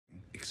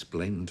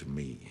explain to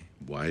me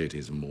why it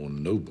is more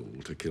noble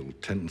to kill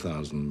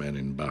 10,000 men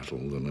in battle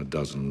than a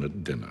dozen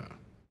at dinner.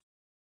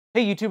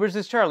 Hey YouTubers,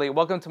 it's Charlie.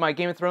 Welcome to my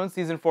Game of Thrones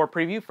Season 4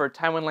 preview for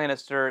Tywin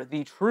Lannister,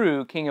 the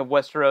true King of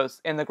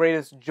Westeros, and the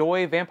greatest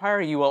joy vampire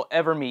you will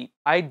ever meet.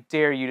 I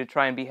dare you to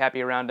try and be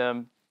happy around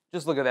him.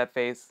 Just look at that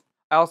face.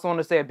 I also want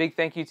to say a big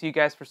thank you to you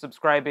guys for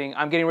subscribing.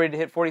 I'm getting ready to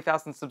hit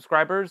 40,000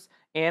 subscribers,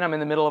 and I'm in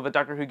the middle of a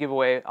Doctor Who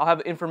giveaway. I'll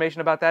have information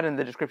about that in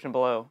the description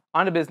below.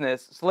 On to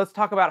business. So let's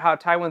talk about how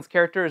Tywin's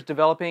character is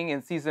developing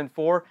in Season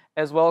 4,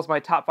 as well as my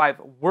top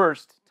 5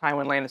 worst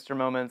Tywin Lannister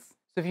moments.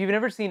 So if you've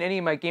never seen any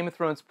of my Game of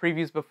Thrones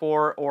previews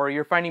before, or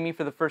you're finding me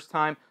for the first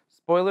time,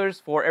 spoilers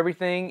for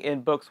everything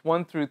in books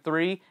 1 through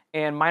 3,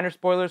 and minor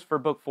spoilers for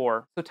book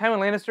 4. So Tywin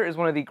Lannister is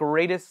one of the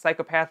greatest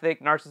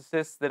psychopathic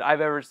narcissists that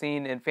I've ever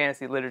seen in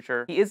fantasy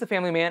literature. He is a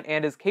family man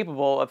and is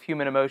capable of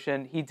human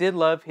emotion. He did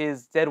love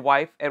his dead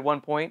wife at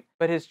one point,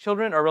 but his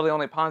children are really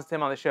only pawns to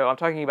him on the show. I'm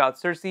talking about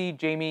Cersei,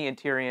 Jaime, and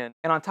Tyrion.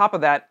 And on top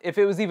of that, if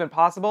it was even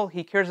possible,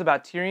 he cares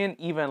about Tyrion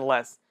even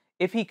less.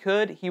 If he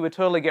could, he would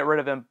totally get rid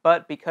of him,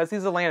 but because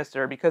he's a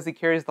Lannister, because he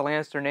carries the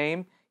Lannister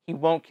name, he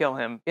won't kill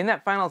him. In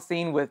that final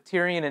scene with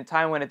Tyrion and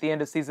Tywin at the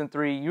end of Season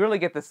 3, you really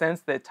get the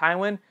sense that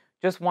Tywin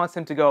just wants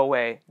him to go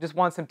away, just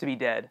wants him to be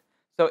dead.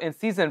 So in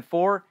Season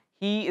 4,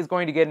 he is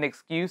going to get an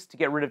excuse to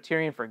get rid of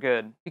Tyrion for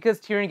good.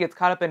 Because Tyrion gets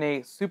caught up in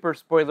a super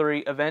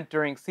spoilery event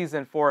during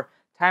Season 4,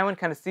 Tywin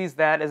kind of sees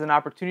that as an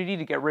opportunity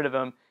to get rid of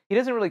him. He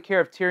doesn't really care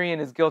if Tyrion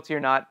is guilty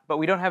or not, but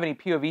we don't have any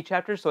POV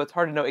chapters, so it's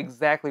hard to know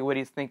exactly what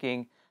he's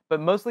thinking. But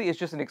mostly it's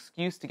just an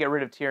excuse to get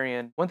rid of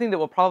Tyrion. One thing that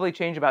will probably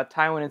change about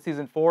Tywin in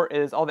Season 4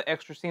 is all the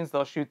extra scenes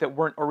they'll shoot that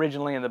weren't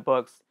originally in the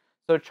books.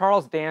 So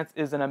Charles Dance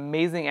is an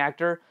amazing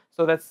actor,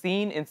 so that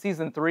scene in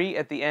Season 3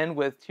 at the end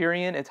with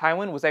Tyrion and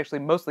Tywin was actually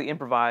mostly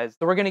improvised.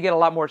 So we're going to get a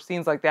lot more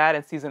scenes like that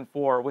in Season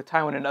 4 with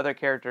Tywin and other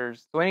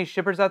characters. So any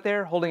shippers out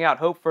there holding out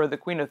hope for the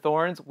Queen of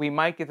Thorns, we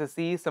might get to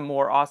see some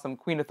more awesome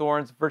Queen of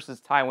Thorns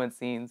versus Tywin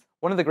scenes.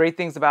 One of the great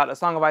things about A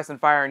Song of Ice and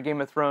Fire and Game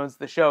of Thrones,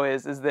 the show,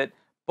 is that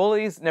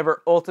bullies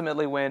never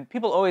ultimately win.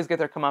 People always get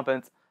their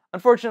comeuppance.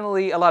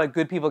 Unfortunately, a lot of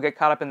good people get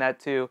caught up in that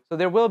too, so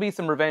there will be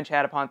some revenge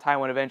had upon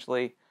Tywin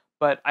eventually,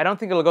 but I don't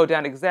think it'll go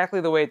down exactly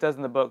the way it does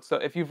in the book. So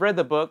if you've read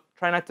the book,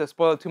 try not to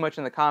spoil it too much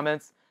in the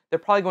comments. They're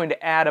probably going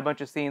to add a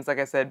bunch of scenes, like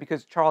I said,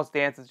 because Charles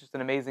Dance is just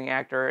an amazing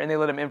actor, and they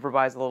let him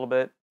improvise a little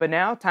bit. But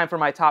now, time for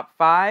my top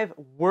 5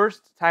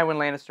 worst Tywin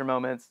Lannister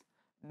moments.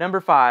 Number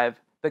 5,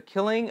 the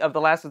killing of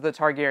the last of the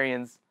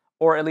Targaryens.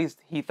 Or at least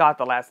he thought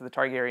the last of the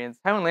Targaryens.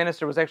 Tywin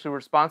Lannister was actually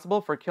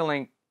responsible for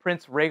killing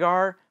Prince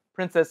Rhaegar,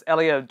 Princess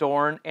Elia of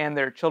Dorne, and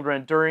their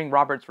children during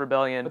Robert's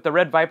rebellion. But the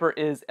Red Viper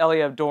is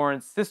Elia of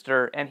Dorne's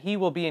sister, and he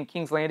will be in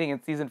King's Landing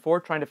in Season 4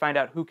 trying to find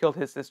out who killed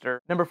his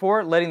sister. Number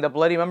 4, letting the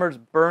Bloody Mummers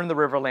burn the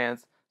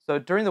Riverlands. So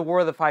during the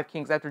War of the Five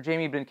Kings, after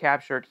Jaime had been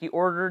captured, he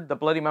ordered the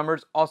Bloody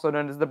Mummers, also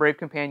known as the Brave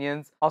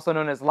Companions, also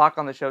known as Locke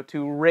on the show,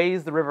 to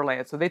raise the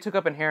Riverlands. So they took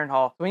up in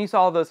Harrenhal. So when you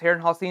saw all those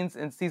Harrenhal scenes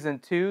in Season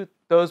 2,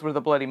 those were the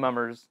Bloody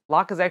Mummers.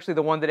 Locke is actually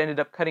the one that ended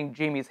up cutting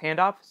Jaime's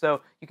hand off,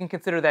 so you can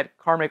consider that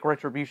karmic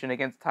retribution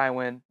against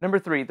Tywin. Number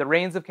 3, the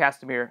Rains of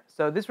Castamere.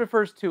 So this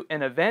refers to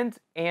an event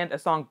and a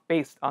song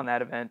based on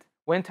that event.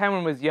 When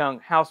Tywin was young,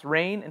 House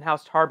Rain and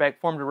House Tarbeck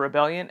formed a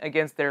rebellion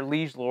against their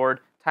liege lord,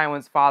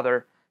 Tywin's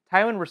father.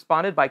 Tywin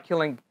responded by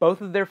killing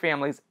both of their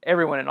families,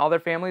 everyone in all their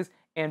families,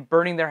 and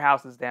burning their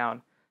houses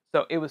down.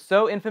 So it was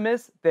so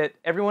infamous that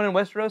everyone in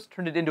Westeros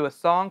turned it into a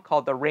song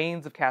called The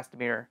Rains of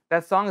Castamere.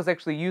 That song is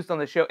actually used on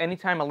the show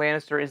anytime a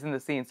Lannister is in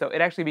the scene, so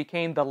it actually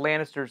became the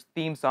Lannisters'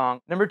 theme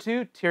song. Number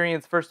 2,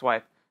 Tyrion's first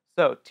wife.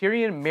 So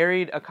Tyrion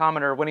married a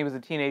commoner when he was a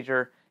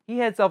teenager. He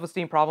had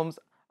self-esteem problems,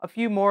 a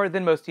few more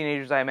than most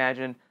teenagers I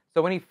imagine.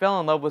 So when he fell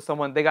in love with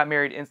someone, they got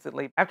married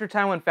instantly. After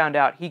Tywin found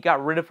out, he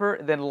got rid of her,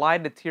 then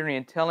lied to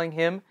Tyrion, telling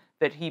him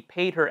that he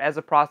paid her as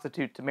a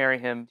prostitute to marry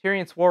him.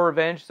 Tyrion swore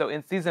revenge, so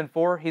in Season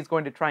 4, he's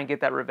going to try and get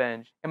that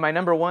revenge. And my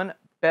number 1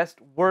 best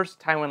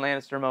worst Tywin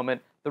Lannister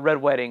moment, the Red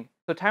Wedding.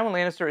 So Tywin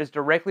Lannister is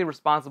directly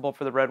responsible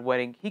for the Red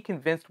Wedding. He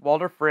convinced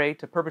Walder Frey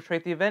to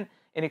perpetrate the event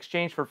in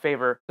exchange for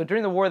favor. So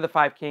during the War of the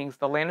Five Kings,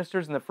 the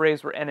Lannisters and the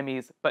Freys were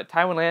enemies, but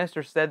Tywin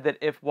Lannister said that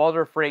if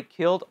Walder Frey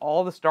killed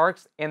all the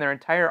Starks and their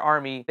entire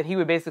army, that he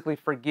would basically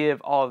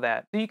forgive all of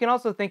that. So you can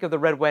also think of the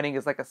Red Wedding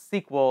as like a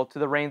sequel to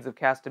the Rains of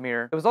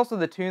Castamere. It was also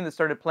the tune that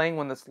started playing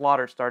when the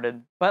slaughter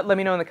started. But let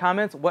me know in the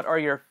comments, what are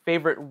your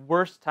favorite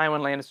worst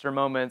Tywin Lannister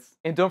moments?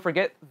 And don't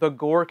forget, the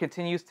gore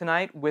continues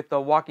tonight with The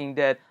Walking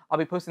Dead. I'll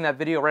be posting that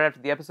video right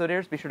after the episode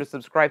airs. Be sure to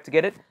subscribe to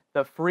get it.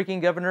 The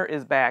freaking governor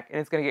is back, and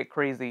it's going to get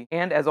crazy.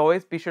 And as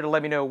always, be sure to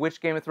let me know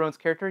which Game of Thrones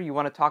character you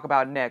want to talk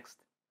about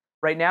next.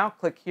 Right now,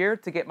 click here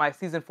to get my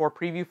Season 4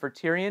 preview for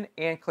Tyrion,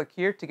 and click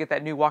here to get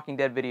that new Walking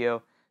Dead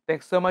video.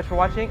 Thanks so much for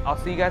watching. I'll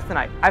see you guys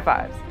tonight. High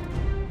fives!